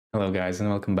Hello guys and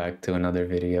welcome back to another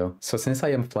video. So since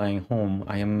I am flying home,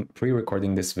 I am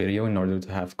pre-recording this video in order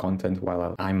to have content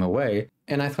while I'm away.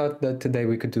 And I thought that today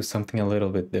we could do something a little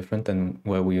bit different than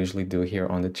what we usually do here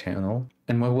on the channel.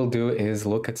 And what we'll do is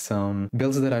look at some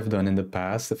builds that I've done in the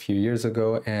past a few years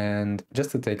ago and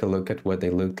just to take a look at what they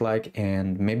looked like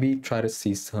and maybe try to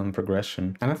see some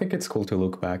progression. And I think it's cool to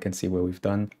look back and see what we've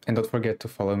done. And don't forget to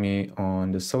follow me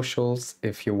on the socials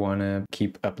if you want to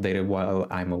keep updated while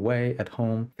I'm away at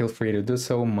home. Feel free to do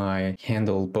so. My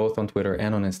handle both on Twitter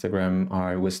and on Instagram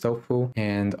are wiztofu,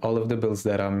 and all of the builds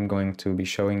that I'm going to be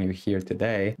showing you here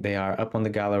today, they are up on the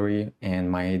gallery, and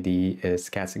my ID is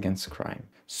CatsAgainstCrime.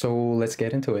 So let's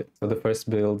get into it. So the first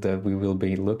build that we will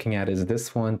be looking at is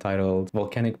this one titled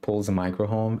Volcanic Pools Micro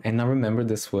Home. And now remember,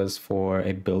 this was for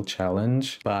a build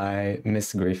challenge by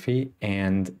Miss Griffey,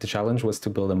 and the challenge was to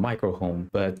build a micro home.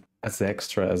 But as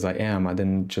extra as I am, I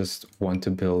didn't just want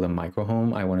to build a micro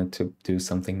home, I wanted to do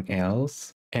something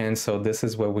else. And so this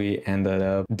is what we ended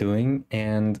up doing.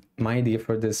 And my idea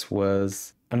for this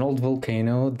was an old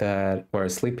volcano or a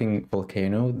sleeping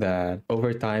volcano that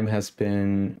over time has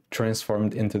been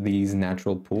transformed into these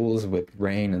natural pools with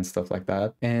rain and stuff like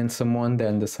that. And someone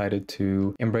then decided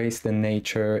to embrace the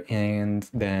nature and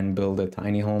then build a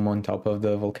tiny home on top of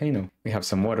the volcano. We have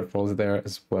some waterfalls there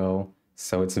as well.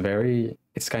 So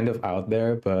it's kind of out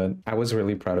there, but I was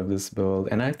really proud of this build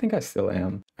and I think I still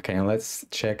am. Okay, and let's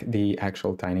check the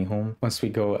actual tiny home. Once we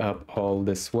go up all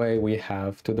this way, we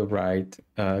have to the right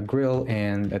a grill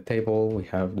and a table. We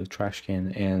have the trash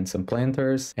can and some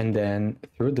planters. And then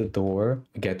through the door,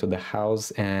 we get to the house.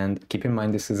 And keep in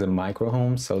mind, this is a micro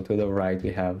home. So to the right,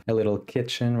 we have a little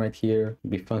kitchen right here,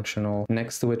 be functional.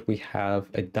 Next to it, we have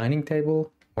a dining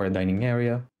table or a dining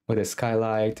area with a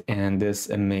skylight and this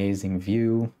amazing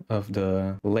view of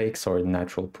the lakes or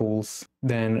natural pools.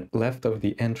 Then left of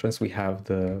the entrance, we have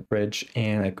the fridge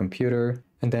and a computer.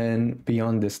 And then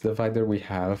beyond this divider, we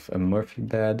have a Murphy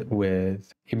bed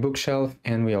with a bookshelf.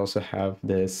 And we also have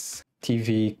this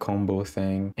TV combo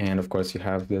thing. And of course, you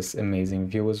have this amazing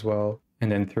view as well.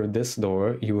 And then through this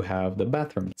door, you have the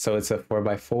bathroom. So it's a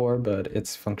 4x4, but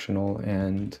it's functional.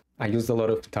 And I used a lot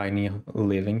of tiny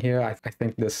living here. I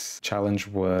think this challenge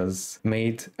was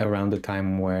made around the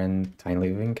time when tiny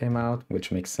living came out,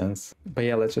 which makes sense. But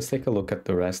yeah, let's just take a look at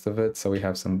the rest of it. So we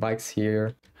have some bikes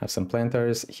here, have some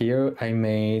planters. Here I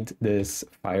made this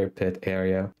fire pit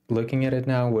area. Looking at it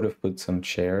now, would have put some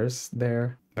chairs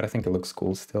there, but I think it looks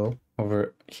cool still.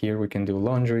 Over here we can do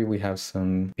laundry. We have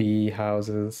some bee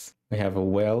houses. We have a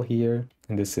well here,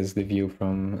 and this is the view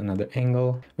from another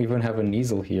angle. We even have an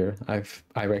easel here.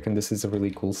 I reckon this is a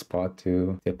really cool spot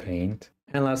to paint.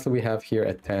 And lastly, we have here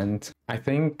a tent. I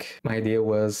think my idea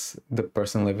was the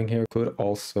person living here could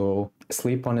also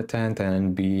sleep on a tent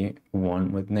and be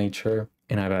one with nature.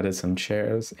 And I've added some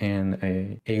chairs and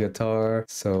a guitar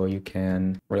so you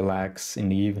can relax in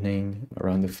the evening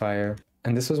around the fire.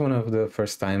 And this was one of the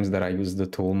first times that I used the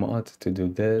tool mod to do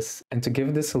this. And to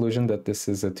give this illusion that this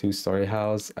is a two-story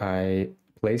house, I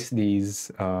placed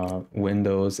these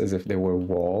windows as if they were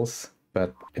walls,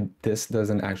 but this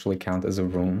doesn't actually count as a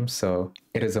room. So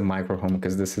it is a micro home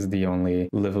because this is the only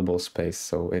livable space.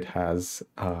 So it has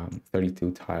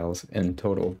 32 tiles in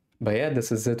total. But yeah,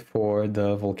 this is it for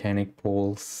the Volcanic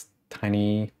Pools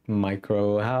tiny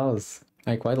micro house.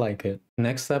 I quite like it.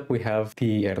 Next up, we have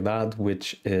the Herdade,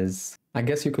 which is, I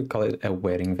guess you could call it a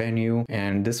wedding venue.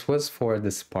 And this was for the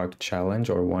Spark Challenge,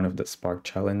 or one of the Spark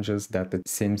Challenges that the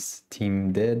Sims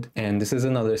team did. And this is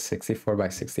another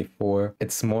 64x64.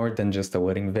 It's more than just a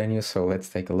wedding venue, so let's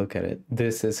take a look at it.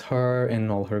 This is her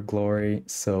in all her glory.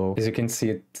 So as you can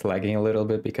see, it's lagging a little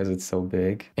bit because it's so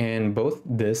big. And both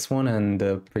this one and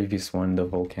the previous one, the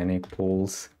Volcanic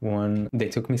Pools one, they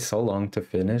took me so long to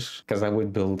finish because I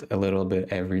would build a little bit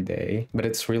every day. But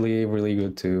it's really, really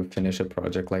good to finish a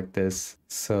project like this.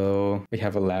 So we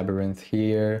have a labyrinth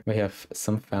here, we have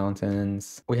some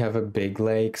fountains, we have a big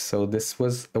lake. So this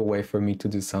was a way for me to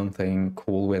do something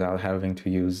cool without having to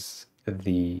use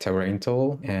the terrain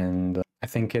tool, and I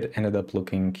think it ended up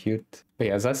looking cute. But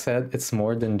yeah, as I said, it's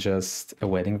more than just a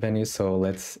wedding venue, so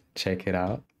let's check it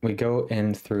out. We go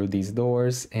in through these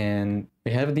doors and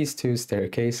we have these two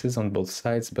staircases on both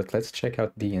sides, but let's check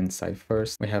out the inside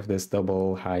first. We have this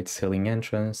double height ceiling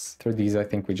entrance. Through these, I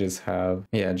think we just have,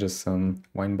 just some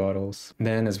wine bottles.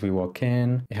 Then as we walk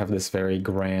in, we have this very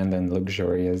grand and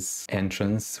luxurious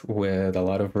entrance with a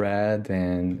lot of red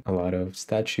and a lot of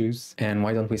statues. And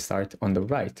why don't we start on the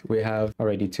right? We have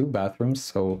already two bathrooms,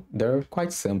 so they're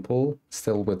quite simple,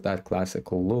 still with that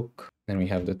classical look. Then we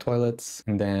have the toilets,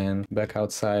 and then back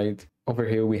outside over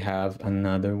here we have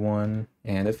another one,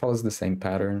 and it follows the same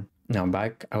pattern. Now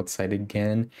back outside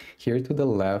again. Here to the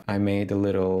left, I made a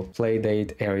little play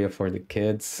date area for the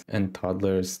kids and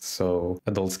toddlers so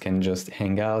adults can just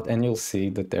hang out, and you'll see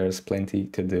that there's plenty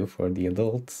to do for the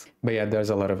adults. But yeah, there's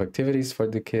a lot of activities for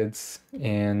the kids,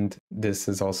 and this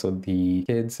is also the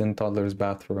kids and toddlers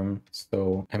bathroom.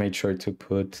 So I made sure to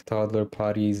put toddler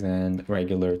potties and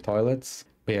regular toilets.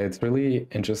 But yeah, it's really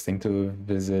interesting to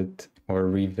visit or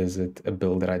revisit a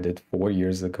build that I did 4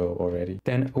 years ago already.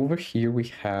 Then over here we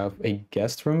have a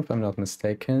guest room, if I'm not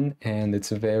mistaken, and it's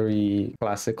very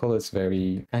classical, it's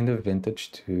very kind of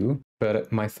vintage too.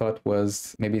 But my thought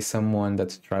was maybe someone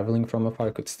that's traveling from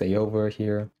afar could stay over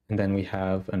here. And then we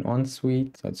have an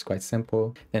ensuite, so it's quite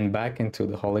simple. Then back into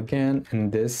the hall again, and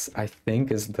this I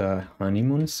think is the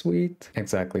honeymoon suite.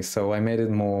 Exactly, so I made it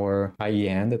more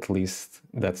high-end, at least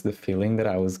that's the feeling that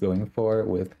I was going for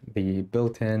with the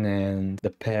built-in and the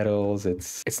petals.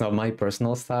 It's not my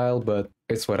personal style, but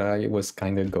it's what I was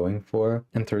kind of going for.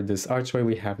 And through this archway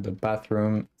we have the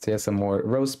bathroom. So yeah, some more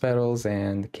rose petals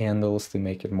and candles to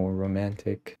make it more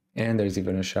romantic. And there's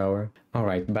even a shower. All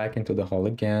right, back into the hall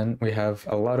again. We have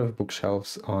a lot of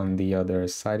bookshelves on the other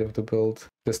side of the build.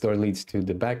 This door leads to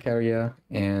the back area,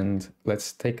 and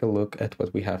let's take a look at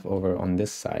what we have over on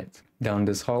this side. Down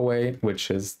this hallway,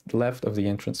 which is left of the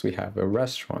entrance, we have a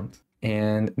restaurant.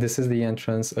 And this is the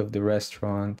entrance of the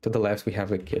restaurant. To the left, we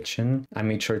have a kitchen. I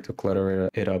made sure to clutter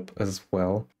it up as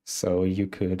well, so you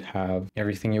could have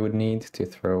everything you would need to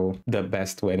throw the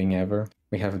best wedding ever.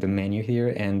 We have the menu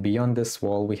here, and beyond this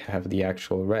wall, we have the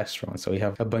actual restaurant. So we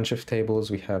have a bunch of tables.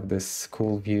 We have this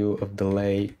cool view of the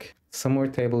lake. Some more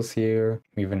tables here.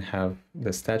 We even have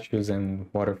the statues and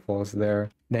waterfalls there.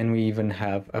 Then we even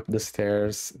have up the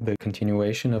stairs the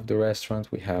continuation of the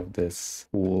restaurant. We have this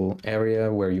pool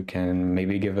area where you can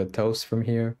maybe give a toast from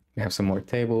here. We have some more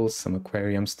tables, some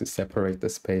aquariums to separate the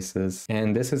spaces.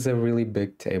 And this is a really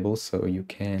big table, so you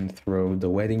can throw the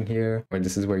wedding here, or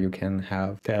this is where you can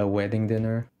have the wedding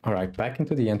dinner. All right, back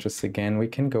into the entrance again. We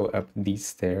can go up these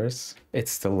stairs.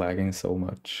 It's still lagging so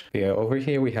much. Yeah, over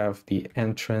here we have the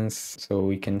entrance, so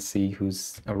we can see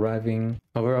who's arriving.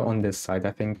 Over on this side,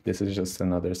 I think this is just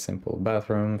another simple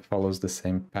bathroom, follows the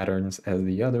same patterns as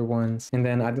the other ones. And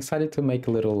then I decided to make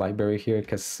a little library here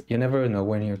because you never know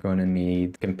when you're going to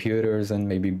need computers and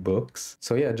maybe books.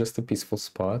 So yeah, just a peaceful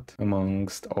spot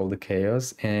amongst all the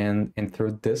chaos. And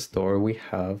through this door, we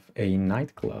have a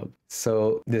nightclub.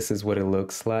 So this is what it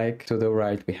looks like. To the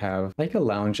right, we have like a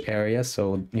lounge area.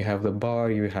 So you have the bar,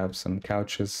 you have some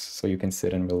couches so you can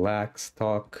sit and relax,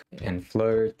 talk and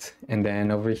flirt. And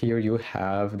then over here, you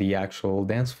have the actual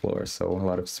dance floor. So a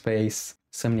lot of space,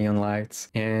 some neon lights,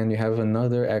 and you have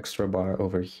another extra bar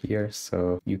over here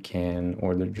so you can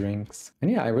order drinks.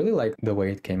 And yeah, I really like the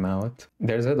way it came out.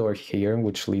 There's a door here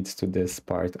which leads to this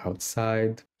part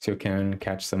outside, so you can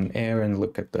catch some air and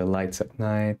look at the lights at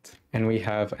night. And we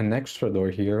have an extra door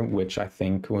here, which I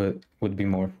think would be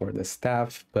more for the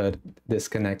staff, but this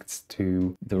connects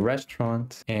to the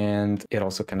restaurant and it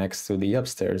also connects to the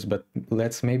upstairs. But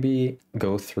let's maybe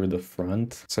go through the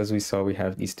front. So as we saw, we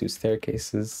have these two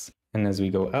staircases. And as we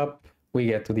go up, we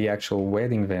get to the actual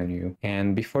wedding venue.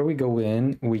 And before we go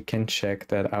in, we can check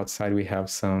that outside we have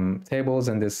some tables,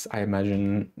 and this, I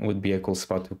imagine, would be a cool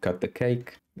spot to cut the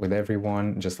cake with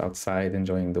everyone just outside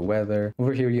enjoying the weather.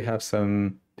 Over here you have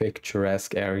some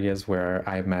picturesque areas where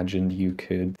I imagined you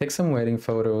could take some wedding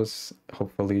photos.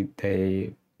 Hopefully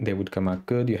they would come out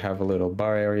good. You have a little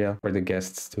bar area for the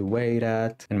guests to wait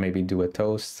at and maybe do a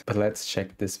toast. But let's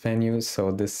check this venue.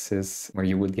 So this is where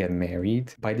you would get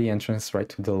married. By the entrance right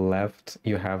to the left,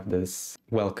 you have this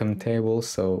welcome table.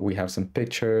 So we have some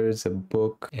pictures, a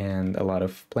book, and a lot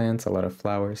of plants, a lot of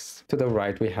flowers. To the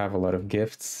right, we have a lot of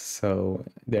gifts. So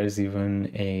there's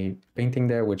even a painting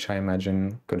there, which I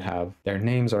imagine could have their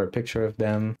names or a picture of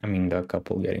them. I mean, the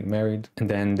couple getting married. And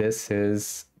then this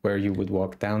is where you would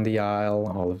walk down the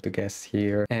aisle, all of the guests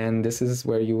here, and this is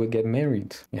where you would get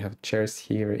married. You have chairs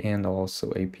here and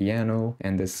also a piano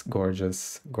and this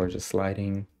gorgeous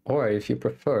lighting. Or if you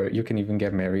prefer, you can even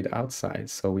get married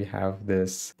outside. So we have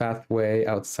this pathway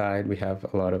outside, we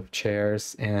have a lot of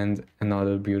chairs and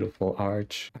another beautiful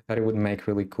arch. I thought it would make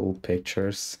really cool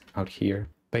pictures out here.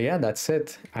 But yeah, that's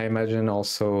it. I imagine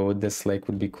also this lake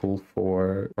would be cool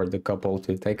for the couple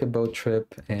to take a boat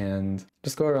trip and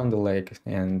just go around the lake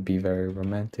and be very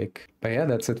romantic. But yeah,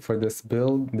 that's it for this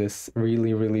build, this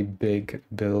really big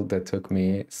build that took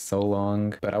me so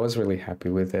long, but I was really happy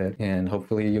with it and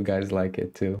hopefully you guys like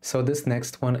it too. So this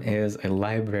next one is a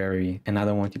library and I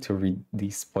don't want you to read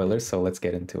these spoilers, so let's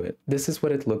get into it. This is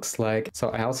what it looks like. So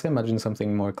I also imagine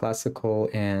something more classical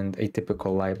and a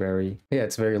typical library. Yeah,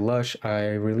 it's very lush.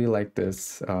 I really like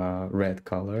this red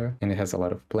color, and it has a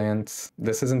lot of plants.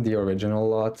 This isn't the original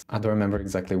lot. I don't remember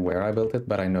exactly where I built it,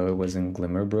 but I know it was in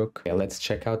Glimmerbrook. Yeah, let's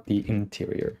check out the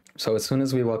interior. So as soon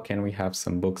as we walk in, we have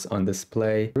some books on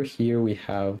display. Over here we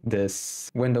have this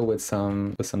window with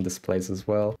some displays as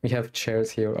well. We have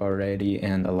chairs here already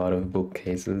and a lot of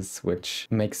bookcases, which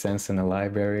makes sense in a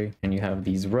library. And you have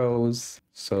these rows,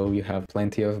 so you have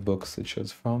plenty of books to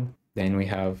choose from. Then we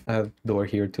have a door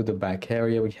here to the back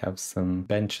area. We have some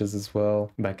benches as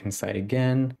well. Back inside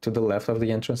again. To the left of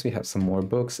the entrance, we have some more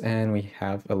books, and we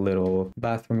have a little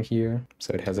bathroom here.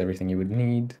 So it has everything you would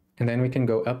need. And then we can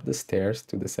go up the stairs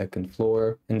to the second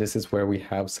floor. And this is where we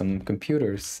have some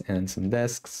computers and some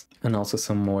desks and also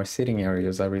some more sitting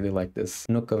areas. I really like this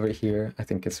nook over here. I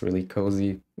think it's really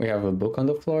cozy. We have a book on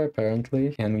the floor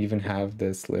apparently. And we even have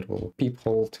this little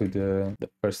peephole to the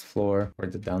first floor or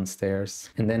the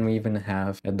downstairs. And then we even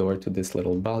have a door to this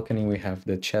little balcony. We have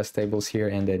the chess tables here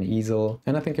and an easel.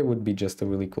 And I think it would be just a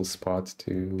really cool spot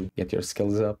to get your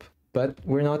skills up. But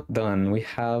we're not done. We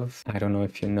have, I don't know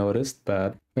if you noticed,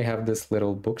 but we have this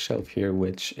little bookshelf here,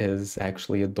 which is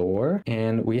actually a door.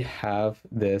 And we have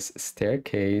this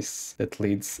staircase that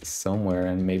leads somewhere,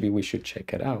 and maybe we should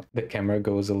check it out. The camera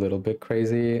goes a little bit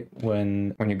crazy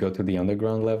when you go to the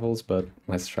underground levels, but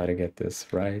let's try to get this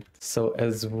right. So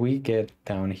as we get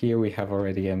down here, we have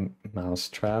already a mouse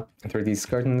trap. And through these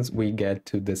curtains, we get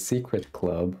to the secret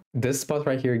club. This spot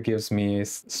right here gives me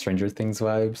Stranger Things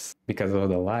vibes because of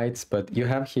the lights, but you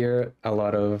have here a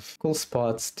lot of cool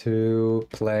spots to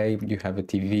play. You have a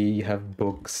TV, you have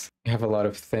books, you have a lot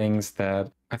of things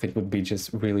that I think would be just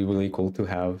really, really cool to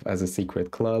have as a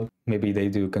secret club. Maybe they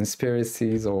do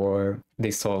conspiracies or they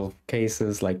solve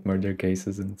cases like murder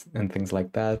cases and things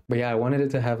like that. But yeah, I wanted it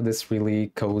to have this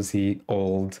really cozy,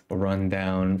 old,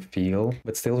 rundown feel,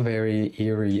 but still very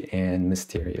eerie and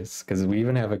mysterious. Because we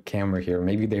even have a camera here.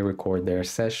 Maybe they record their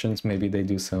sessions. Maybe they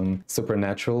do some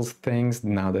supernatural things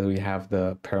now that we have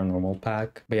the paranormal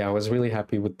pack. But yeah, I was really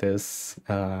happy with this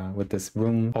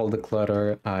room. All the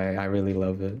clutter, I really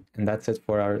love it. And that's it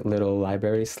for our little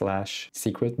library /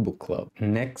 secret book club.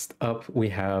 Next up, we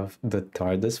have the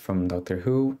TARDIS from Doctor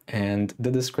Who, and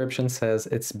the description says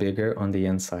it's bigger on the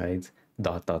inside ...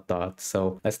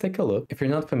 So let's take a look. If you're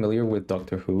not familiar with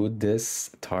Doctor Who, this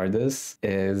TARDIS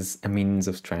is a means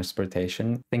of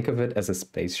transportation. Think of it as a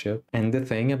spaceship. And the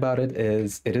thing about it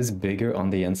is bigger on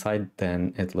the inside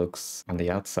than it looks on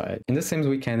the outside. In The Sims,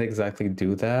 we can't exactly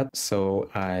do that. So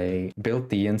I built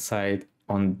the inside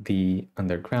on the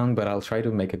underground, but I'll try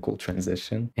to make a cool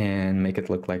transition and make it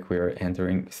look like we're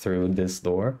entering through this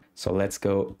door. So let's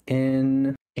go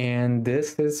in. And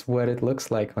this is what it looks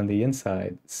like on the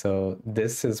inside. So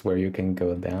this is where you can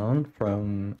go down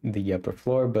from the upper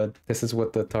floor, but this is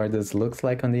what the TARDIS looks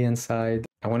like on the inside.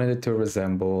 I wanted it to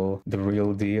resemble the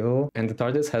real deal. And the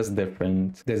TARDIS has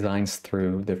different designs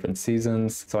through different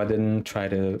seasons. So I didn't try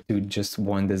to do just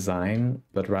one design,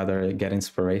 but rather get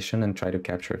inspiration and try to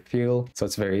capture a feel. So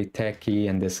it's very techy,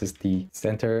 and this is the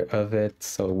center of it.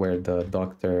 So where the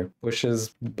Doctor pushes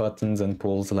buttons and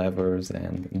pulls levers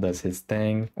and does his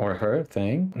thing, or her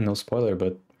thing. No spoiler,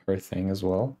 but her thing as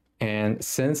well. And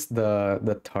since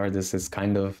the TARDIS is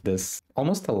kind of this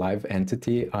almost a live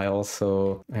entity, I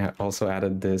also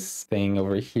added this thing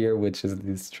over here, which is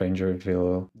the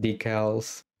Strangerville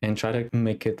decals, and try to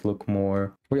make it look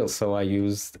more real. So I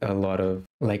used a lot of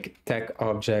like tech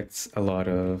objects, a lot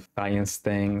of science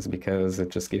things, because it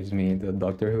just gives me the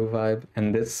Doctor Who vibe.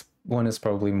 And this one is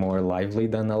probably more lively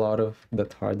than a lot of the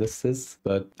TARDISes,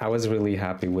 but I was really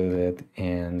happy with it.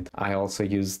 And I also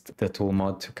used the tool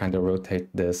mod to kind of rotate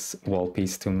this wall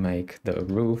piece to make the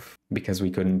roof, because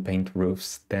we couldn't paint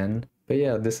roofs then. But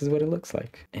yeah, this is what it looks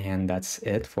like. And that's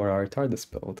it for our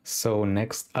TARDIS build. So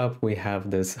next up, we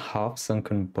have this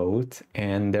half-sunken boat,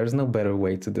 and there's no better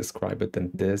way to describe it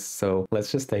than this. So let's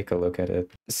just take a look at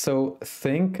it. So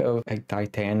think of a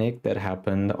Titanic that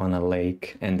happened on a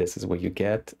lake, and this is what you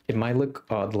get. It might look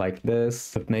odd like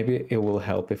this, but maybe it will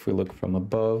help if we look from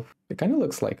above. It kind of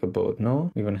looks like a boat,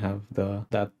 no? We even have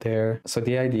that there. So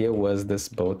the idea was this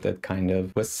boat that kind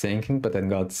of was sinking, but then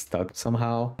got stuck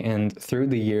somehow. And through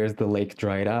the years, the lake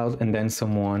dried out, and then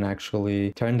someone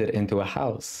actually turned it into a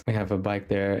house. We have a bike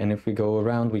there, and if we go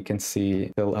around, we can see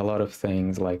still a lot of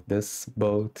things like this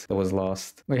boat that was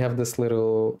lost. We have this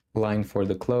little line for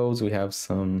the clothes. We have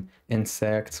some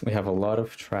insects. We have a lot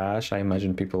of trash. I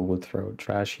imagine people would throw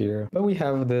trash here. But we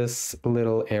have this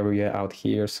little area out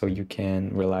here so you can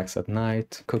relax at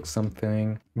night, cook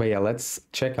something. But yeah, let's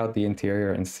check out the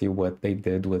interior and see what they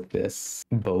did with this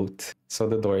boat. So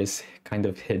the door is kind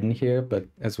of hidden here, but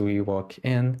as we walk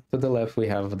in, to the left we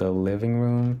have the living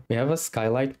room. We have a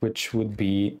skylight, which would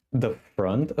be the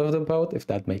front of the boat, if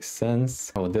that makes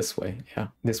sense. Oh, this way, yeah.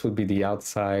 This would be the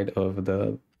outside of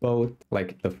the boat,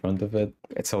 like the front of it.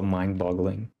 It's so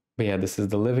mind-boggling. But yeah, this is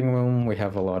the living room. We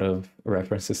have a lot of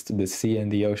references to the sea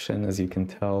and the ocean, as you can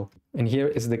tell. And here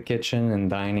is the kitchen and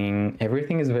dining.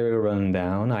 Everything is very run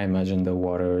down. I imagine the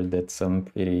water did some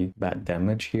pretty bad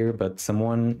damage here, but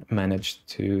someone managed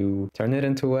to turn it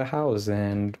into a house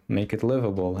and make it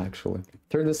livable, actually.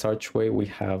 Through this archway, we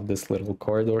have this little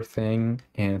corridor thing,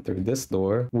 and through this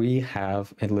door, we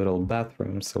have a little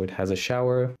bathroom. So it has a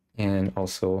shower and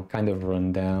also kind of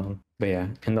run down. But yeah,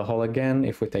 in the hall again,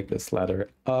 if we take this ladder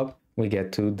up, we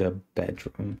get to the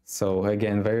bedroom. So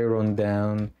again, very run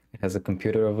down. It has a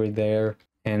computer over there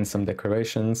and some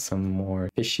decorations, some more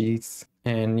fishies.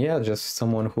 And yeah, just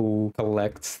someone who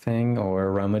collects things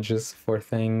or rummages for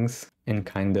things and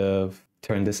kind of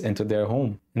turn this into their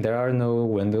home. And there are no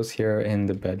windows here in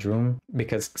the bedroom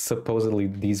because supposedly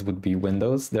these would be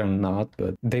windows. They're not,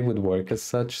 but they would work as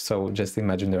such. So just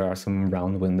imagine there are some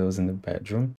round windows in the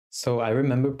bedroom. So I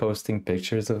remember posting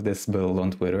pictures of this build on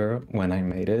Twitter when I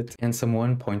made it, and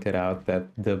someone pointed out that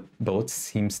the boat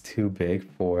seems too big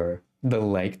for the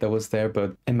lake that was there,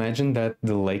 but imagine that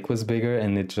the lake was bigger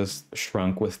and it just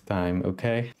shrunk with time,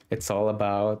 okay? It's all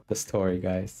about the story,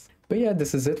 guys. But yeah,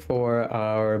 this is it for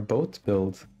our boat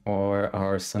build, or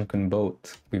our sunken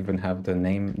boat. We even have the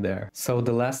name there. So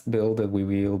the last build that we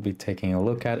will be taking a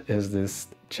look at is this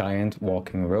giant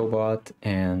walking robot,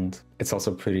 and it's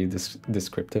also pretty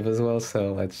descriptive as well,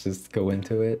 so let's just go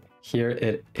into it. Here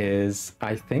it is.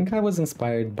 I think I was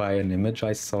inspired by an image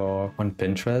I saw on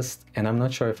Pinterest, and I'm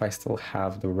not sure if I still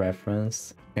have the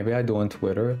reference. Maybe I do on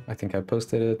Twitter. I think I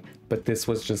posted it, but this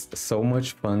was just so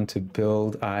much fun to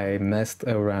build. I messed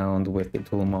around with the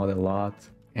tool mod a lot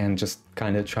and just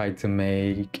kind of tried to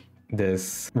make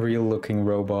this real looking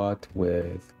robot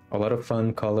with a lot of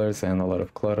fun colors and a lot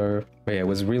of clutter. But yeah, it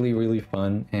was really, really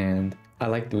fun, and I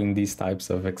like doing these types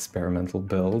of experimental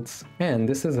builds. And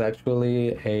this is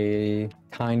actually a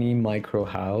tiny micro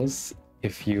house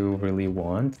if you really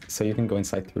want. So you can go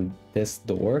inside through this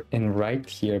door, and right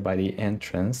here by the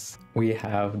entrance we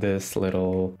have this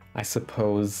little, I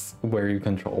suppose, where you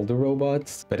control the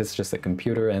robots, but it's just a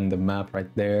computer and the map right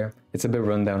there. It's a bit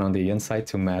run down on the inside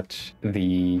to match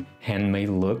the handmade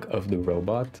look of the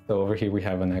robot. So over here we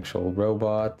have an actual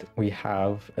robot. We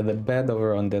have the bed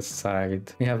over on this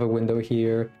side. We have a window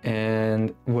here,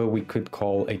 and what we could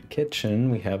call a kitchen.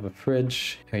 We have a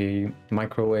fridge, a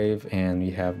microwave, and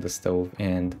we have the stove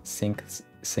and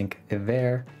sink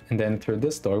there. And then through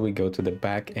this door we go to the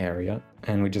back area,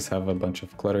 and we just have a bunch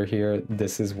of clutter here.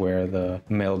 This is where the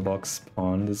mailbox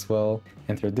spawned as well.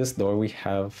 And through this door we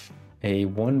have a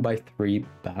 1x3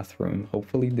 bathroom.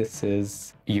 Hopefully this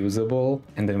is usable.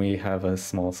 And then we have a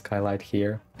small skylight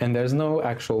here, and there's no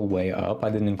actual way up. I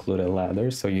didn't include a ladder,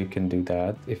 so you can do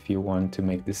that if you want to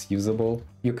make this usable.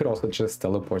 You could also just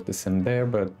teleport the sim there,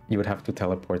 but you would have to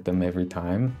teleport them every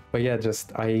time. But yeah,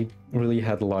 just I really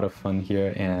had a lot of fun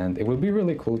here, and it would be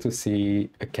really cool to see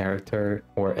a character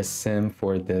or a sim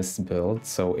for this build.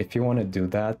 So if you want to do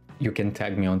that, you can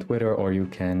tag me on Twitter, or you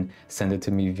can send it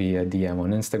to me via DM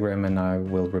on Instagram and I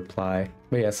will reply.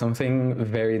 But yeah, something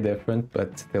very different,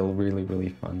 but still really, really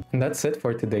fun. And that's it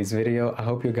for today's video. I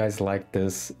hope you guys liked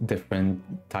this different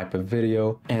type of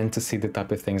video, and to see the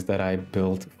type of things that I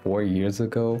built 4 years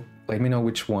ago. Let me know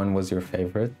which one was your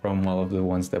favorite from all of the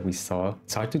ones that we saw.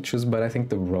 It's hard to choose, but I think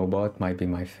the robot might be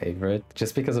my favorite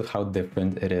just because of how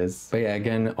different it is. But yeah,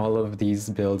 again, all of these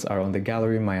builds are on the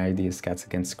gallery. My ID is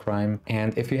CatsAgainstCrime.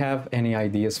 And if you have any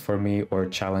ideas for me or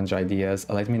challenge ideas,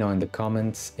 let me know in the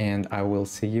comments, and I will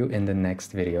see you in the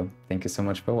next video. Thank you so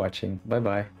much for watching. Bye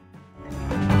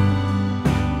bye.